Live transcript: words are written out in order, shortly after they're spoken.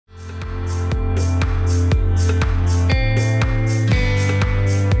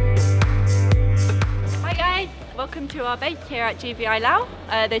our base here at GVI Laos.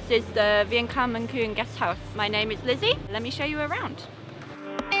 This is the Viêng Kham Mun Khun guest house. My name is Lizzie. Let me show you around.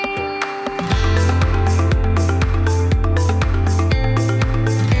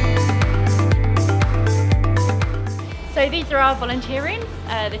 So these are our volunteer rooms.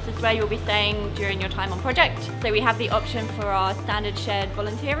 This is where you'll be staying during your time on project. So we have the option for our standard shared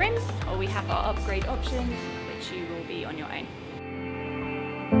volunteer rooms, or we have our upgrade options, which you will be on your own.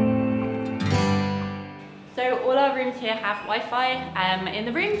 So all our rooms here have Wi-Fi in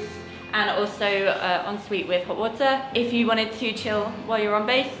the rooms, and also ensuite with hot water. If you wanted to chill while you're on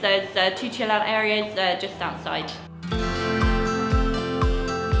base, there's 2 chill out areas just outside.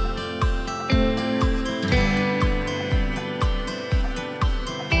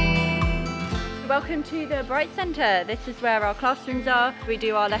 Welcome to the Bright Centre. This is where our classrooms are. We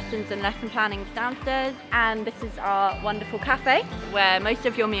do our lessons and lesson plannings downstairs, and this is our wonderful cafe where most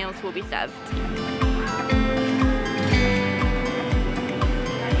of your meals will be served.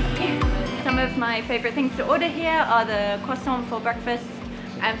 Some of my favourite things to order here are the croissant for breakfast,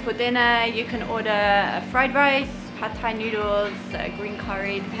 and for dinner you can order fried rice, pad thai noodles, green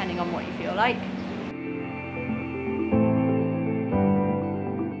curry, depending on what you feel like.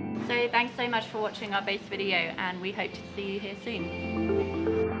 So thanks so much for watching our base video, and we hope to see you here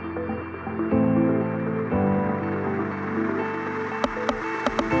soon.